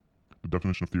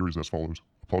definition of theory is as follows: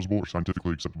 a plausible or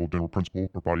scientifically acceptable general principle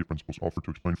or body of principles offered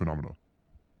to explain phenomena.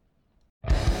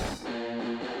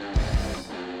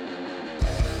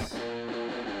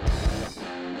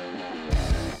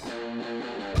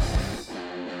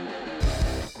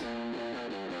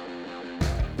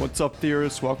 What's up,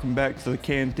 theorists? Welcome back to the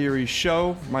Can Theory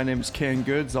Show. My name is Can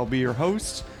Goods. I'll be your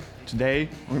host. Today,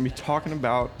 we're going to be talking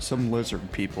about some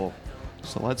lizard people.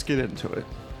 So let's get into it.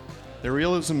 Their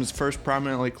realism is first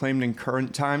prominently claimed in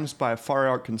current times by a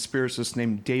far-out conspiracist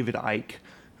named David Icke,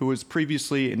 who was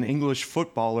previously an English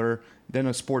footballer, then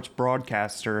a sports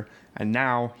broadcaster, and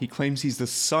now he claims he's the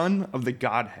son of the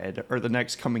Godhead, or the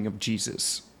next coming of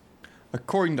Jesus.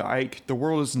 According to Icke, the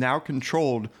world is now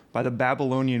controlled by the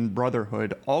Babylonian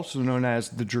Brotherhood, also known as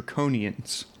the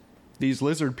Draconians. These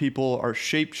lizard people are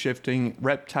shape-shifting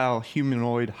reptile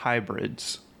humanoid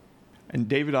hybrids. And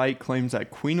David Icke claims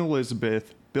that Queen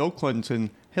Elizabeth, Bill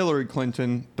Clinton, Hillary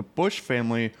Clinton, the Bush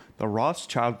family, the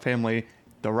Rothschild family,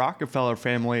 the Rockefeller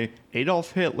family,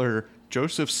 Adolf Hitler,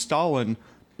 Joseph Stalin,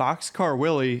 Boxcar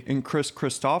Willie, and Chris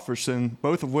Christopherson,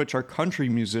 both of which are country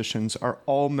musicians, are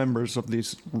all members of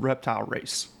this reptile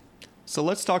race. So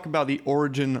let's talk about the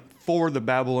origin for the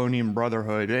Babylonian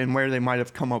Brotherhood and where they might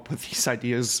have come up with these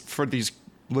ideas for these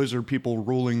lizard people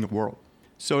ruling the world.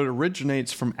 So it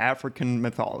originates from African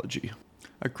mythology.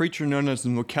 A creature known as the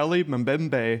Mokele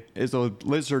Mbembe is a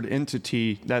lizard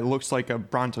entity that looks like a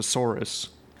brontosaurus,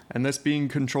 and this being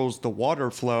controls the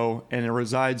water flow and it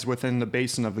resides within the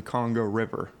basin of the Congo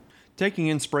River. Taking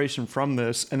inspiration from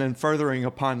this and then furthering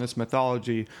upon this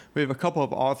mythology, we have a couple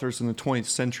of authors in the 20th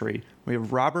century. We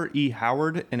have Robert E.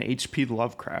 Howard and H.P.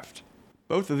 Lovecraft.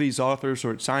 Both of these authors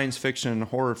wrote science fiction and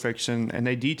horror fiction, and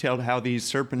they detailed how these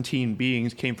serpentine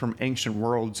beings came from ancient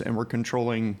worlds and were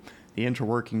controlling the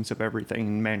interworkings of everything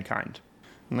in mankind.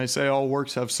 And they say all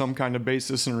works have some kind of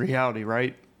basis in reality,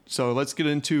 right? So let's get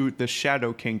into The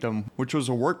Shadow Kingdom, which was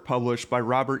a work published by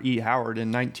Robert E. Howard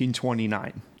in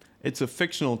 1929. It's a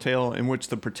fictional tale in which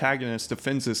the protagonist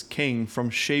defends his king from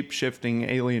shape-shifting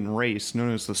alien race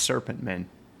known as the Serpent Men.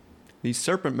 These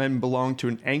Serpent Men belonged to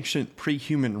an ancient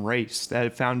pre-human race that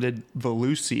had founded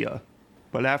Volusia.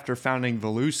 But after founding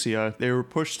Volusia, they were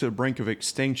pushed to the brink of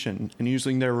extinction, and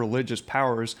using their religious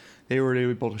powers, they were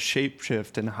able to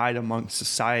shapeshift and hide among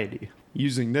society.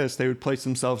 Using this, they would place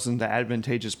themselves into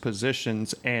advantageous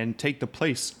positions and take the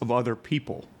place of other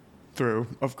people through,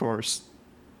 of course,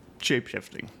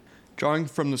 shapeshifting. Drawing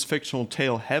from this fictional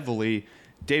tale heavily,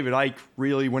 David Icke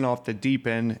really went off the deep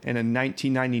end and in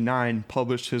 1999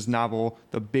 published his novel,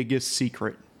 The Biggest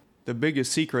Secret. The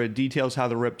Biggest Secret details how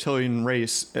the reptilian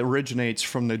race originates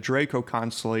from the Draco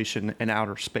constellation in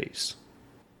outer space,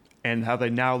 and how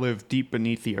they now live deep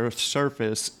beneath the Earth's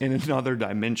surface in another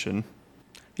dimension.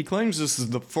 He claims this is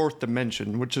the fourth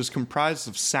dimension, which is comprised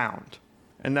of sound,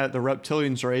 and that the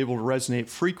reptilians are able to resonate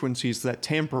frequencies that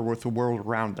tamper with the world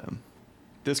around them.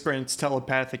 This grants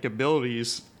telepathic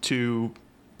abilities to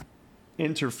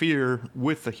interfere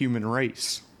with the human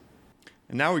race.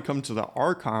 And now we come to the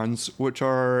Archons, which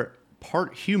are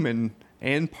part human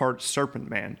and part serpent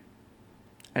man.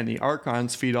 And the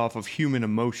Archons feed off of human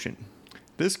emotion.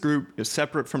 This group is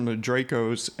separate from the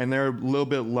Dracos, and they're a little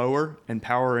bit lower in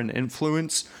power and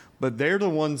influence, but they're the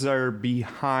ones that are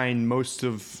behind most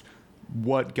of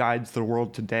what guides the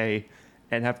world today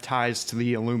and have ties to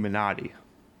the Illuminati.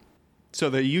 So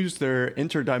they use their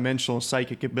interdimensional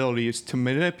psychic abilities to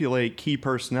manipulate key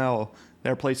personnel that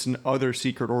are placed in other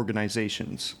secret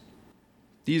organizations.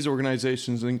 These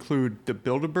organizations include the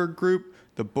Bilderberg Group,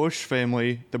 the Bush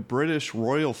family, the British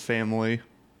royal family,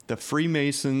 the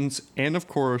Freemasons, and of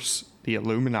course, the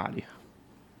Illuminati.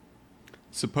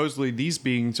 Supposedly, these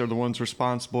beings are the ones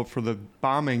responsible for the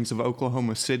bombings of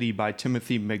Oklahoma City by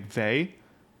Timothy McVeigh,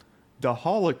 the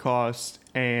Holocaust,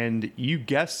 and you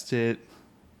guessed it,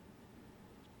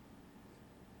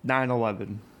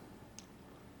 9/11.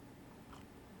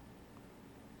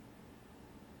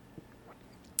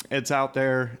 It's out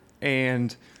there,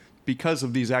 and because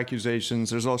of these accusations,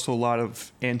 there's also a lot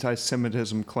of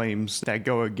anti-Semitism claims that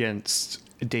go against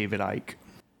David Icke.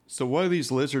 So what do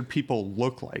these lizard people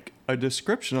look like? A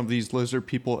description of these lizard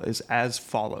people is as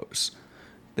follows.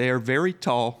 They are very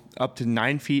tall, up to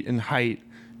 9 feet in height,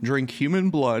 drink human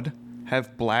blood,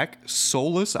 have black,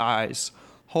 soulless eyes,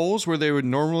 holes where there would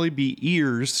normally be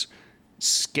ears,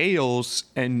 scales,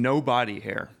 and no body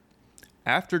hair.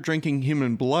 After drinking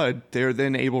human blood, they are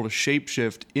then able to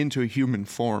shapeshift into a human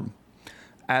form.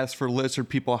 As for lizard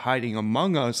people hiding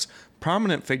among us,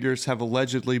 prominent figures have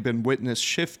allegedly been witnessed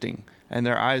shifting, and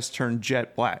their eyes turn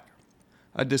jet black.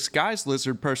 A disguised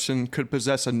lizard person could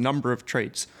possess a number of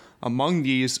traits. Among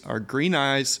these are green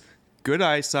eyes, good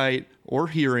eyesight or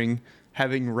hearing,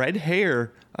 having red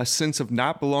hair, a sense of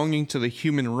not belonging to the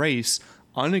human race,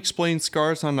 unexplained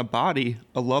scars on the body,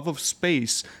 a love of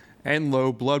space, and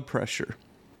low blood pressure.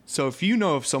 So if you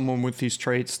know of someone with these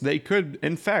traits, they could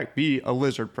in fact be a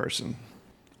lizard person.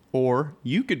 Or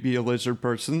you could be a lizard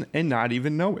person and not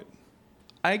even know it.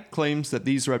 Icke claims that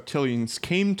these reptilians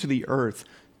came to the Earth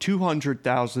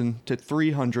 200,000 to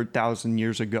 300,000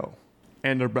 years ago,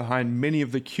 and are behind many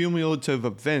of the cumulative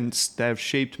events that have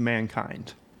shaped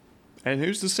mankind. And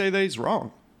who's to say that he's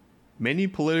wrong? Many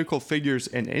political figures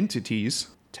and entities,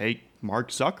 take Mark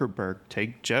Zuckerberg,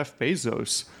 take Jeff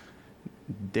Bezos,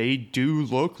 they do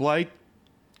look like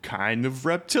kind of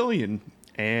reptilian.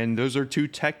 And those are two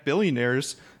tech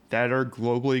billionaires that are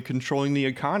globally controlling the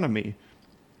economy.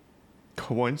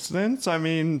 Coincidence? I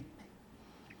mean,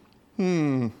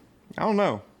 I don't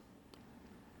know.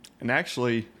 And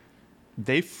actually,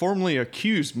 they formally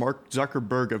accused Mark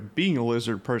Zuckerberg of being a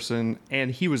lizard person,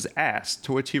 and he was asked,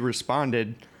 to which he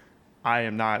responded, "I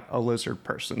am not a lizard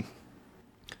person."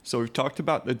 So we've talked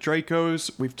about the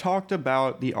Dracos, we've talked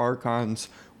about the Archons.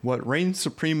 What reigns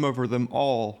supreme over them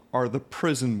all are the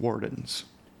prison wardens.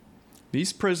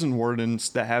 These prison wardens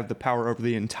that have the power over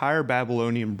the entire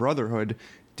Babylonian Brotherhood,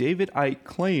 David Icke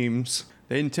claims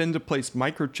they intend to place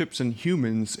microchips in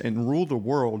humans and rule the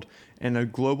world in a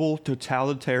global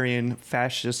totalitarian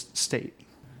fascist state.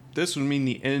 This would mean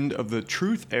the end of the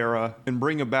truth era and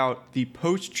bring about the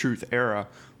post-truth era,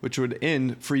 which would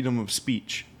end freedom of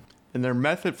speech. And their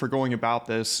method for going about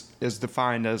this is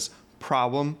defined as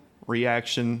problem,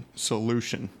 reaction,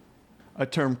 solution. A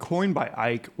term coined by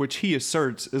Icke, which he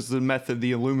asserts is the method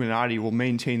the Illuminati will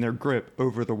maintain their grip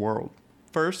over the world.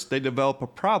 First, they develop a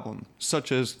problem,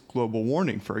 such as global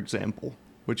warming, for example,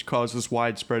 which causes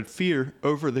widespread fear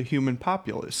over the human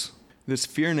populace. This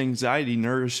fear and anxiety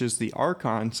nourishes the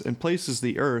Archons and places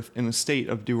the Earth in a state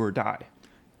of do or die.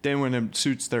 Then when it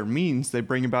suits their means, they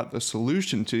bring about the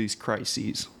solution to these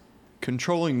crises,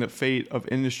 controlling the fate of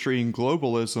industry and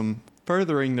globalism,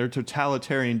 furthering their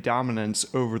totalitarian dominance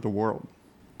over the world.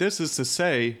 This is to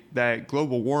say that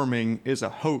global warming is a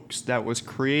hoax that was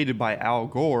created by Al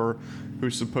Gore, who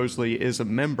supposedly is a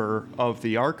member of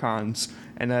the Archons,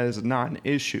 and that is not an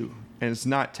issue, and is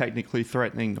not technically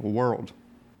threatening the world.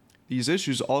 These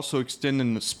issues also extend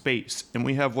into space, and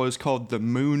we have what is called the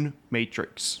Moon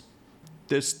Matrix.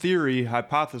 This theory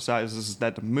hypothesizes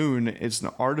that the moon is an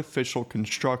artificial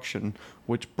construction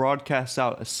which broadcasts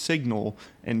out a signal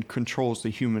and controls the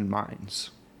human minds.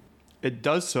 It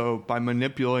does so by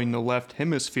manipulating the left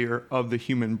hemisphere of the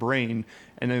human brain,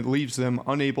 and it leaves them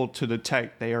unable to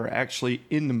detect they are actually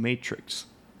in the Matrix.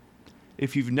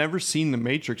 If you've never seen the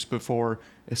Matrix before,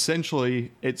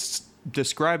 essentially it's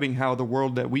describing how the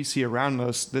world that we see around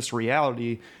us, this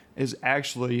reality, is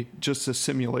actually just a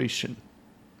simulation.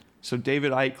 So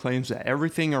David Icke claims that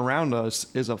everything around us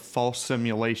is a false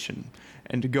simulation.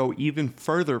 And to go even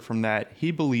further from that,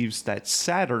 he believes that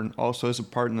Saturn also has a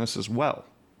part in this as well.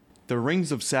 The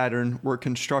rings of Saturn were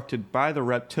constructed by the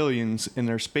reptilians in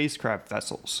their spacecraft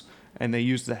vessels, and they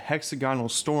used the hexagonal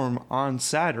storm on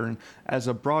Saturn as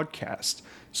a broadcast.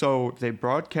 So they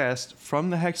broadcast from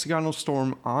the hexagonal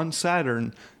storm on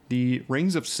Saturn. The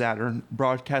rings of Saturn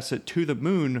broadcast it to the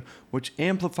moon, which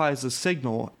amplifies the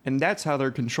signal, and that's how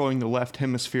they're controlling the left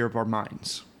hemisphere of our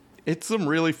minds. It's some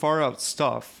really far out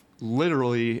stuff,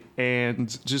 literally,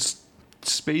 and just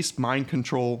space mind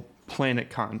control planet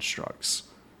constructs.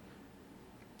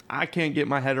 I can't get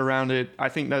my head around it. I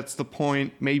think that's the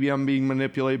point. Maybe I'm being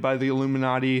manipulated by the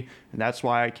Illuminati, and that's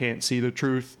why I can't see the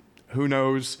truth. Who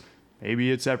knows?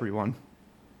 Maybe it's everyone.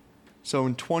 So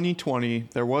in 2020,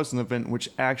 there was an event which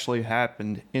actually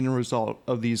happened in a result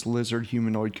of these lizard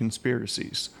humanoid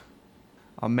conspiracies.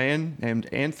 A man named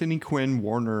Anthony Quinn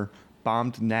Warner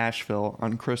bombed Nashville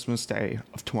on Christmas Day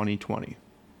of 2020.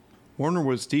 Warner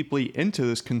was deeply into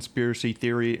this conspiracy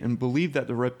theory and believed that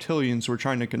the reptilians were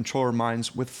trying to control our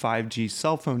minds with 5G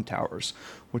cell phone towers,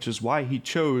 which is why he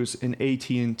chose an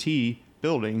AT&T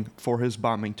building for his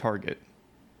bombing target.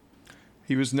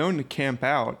 He was known to camp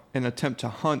out and attempt to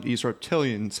hunt these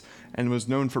reptilians, and was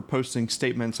known for posting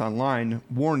statements online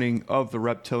warning of the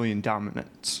reptilian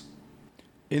dominance.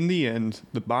 In the end,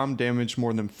 the bomb damaged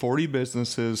more than 40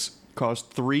 businesses,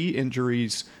 caused 3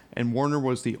 injuries, and Warner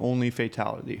was the only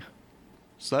fatality.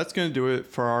 So that's going to do it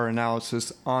for our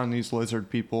analysis on these lizard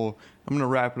people. I'm going to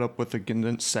wrap it up with a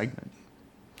condensed segment.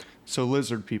 So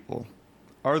lizard people,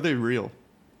 are they real?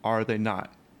 Are they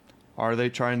not? Are they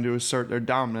trying to assert their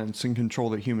dominance and control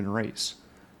the human race?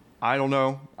 I don't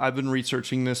know. I've been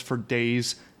researching this for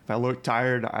days. If I look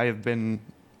tired, I have been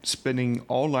spending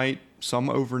all night, some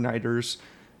overnighters,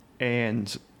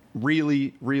 and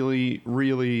really, really,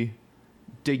 really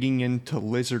digging into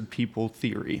lizard people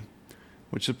theory,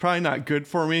 which is probably not good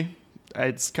for me.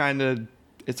 It's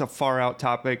a far out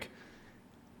topic.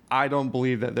 I don't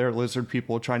believe that there are lizard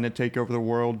people trying to take over the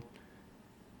world.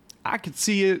 I could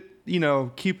see it,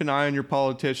 keep an eye on your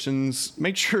politicians.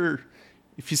 Make sure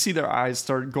if you see their eyes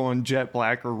start going jet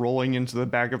black or rolling into the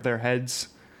back of their heads,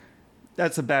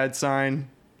 that's a bad sign.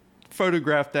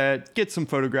 Photograph that, get some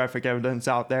photographic evidence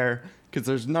out there, because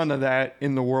there's none of that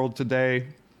in the world today.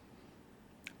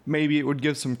 Maybe it would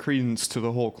give some credence to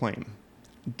the whole claim.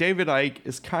 David Icke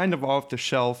is kind of off the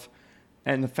shelf,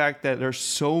 and the fact that there's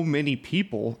so many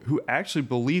people who actually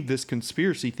believe this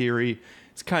conspiracy theory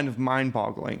is kind of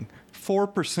mind-boggling.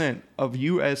 4% of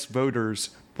U.S.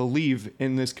 voters believe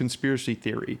in this conspiracy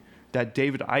theory that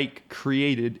David Icke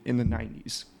created in the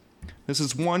 90s. This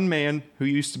is one man who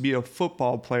used to be a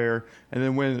football player and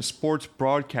then went into sports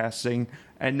broadcasting,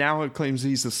 and now it claims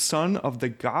he's the son of the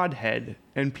Godhead,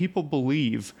 and people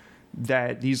believe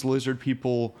that these lizard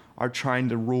people are trying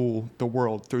to rule the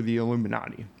world through the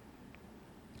Illuminati.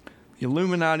 The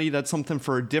Illuminati, that's something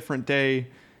for a different day.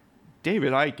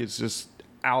 David Icke is just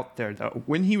out there, though.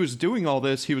 When he was doing all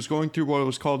this, he was going through what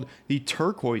was called the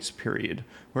turquoise period,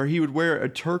 where he would wear a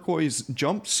turquoise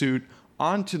jumpsuit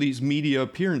onto these media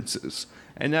appearances.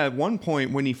 And at one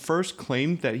point, when he first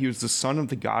claimed that he was the son of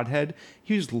the Godhead,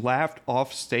 he was laughed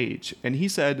off stage. And he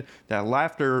said that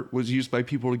laughter was used by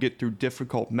people to get through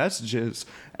difficult messages.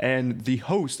 And the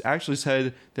host actually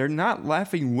said, "They're not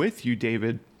laughing with you,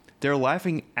 David. They're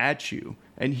laughing at you,"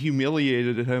 and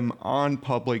humiliated him on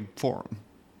public forum.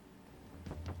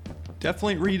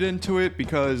 Definitely read into it,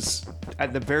 because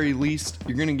at the very least,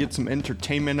 you're going to get some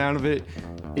entertainment out of it.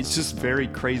 It's just very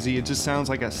crazy. It just sounds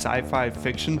like a sci-fi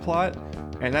fiction plot,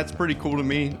 and that's pretty cool to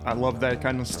me. I love that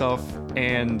kind of stuff,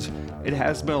 and it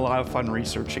has been a lot of fun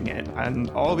researching it. And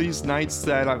all these nights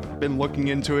that I've been looking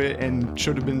into it and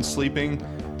should have been sleeping,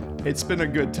 it's been a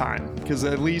good time, because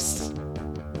at least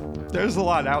there's a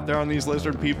lot out there on these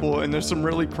lizard people, and there's some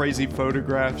really crazy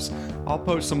photographs. I'll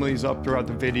post some of these up throughout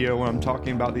the video when I'm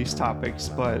talking about these topics,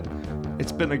 but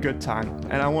it's been a good time.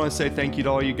 And I want to say thank you to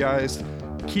all you guys.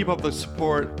 Keep up the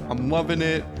support. I'm loving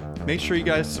it. Make sure you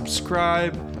guys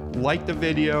subscribe, like the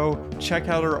video, check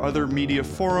out our other media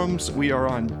forums. We are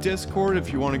on Discord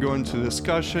if you want to go into the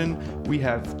discussion. We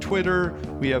have Twitter.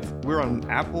 We're on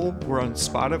Apple. We're on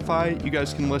Spotify. You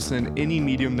guys can listen in any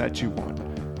medium that you want.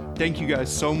 Thank you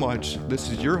guys so much. This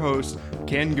is your host,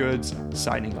 Ken Goods,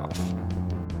 signing off.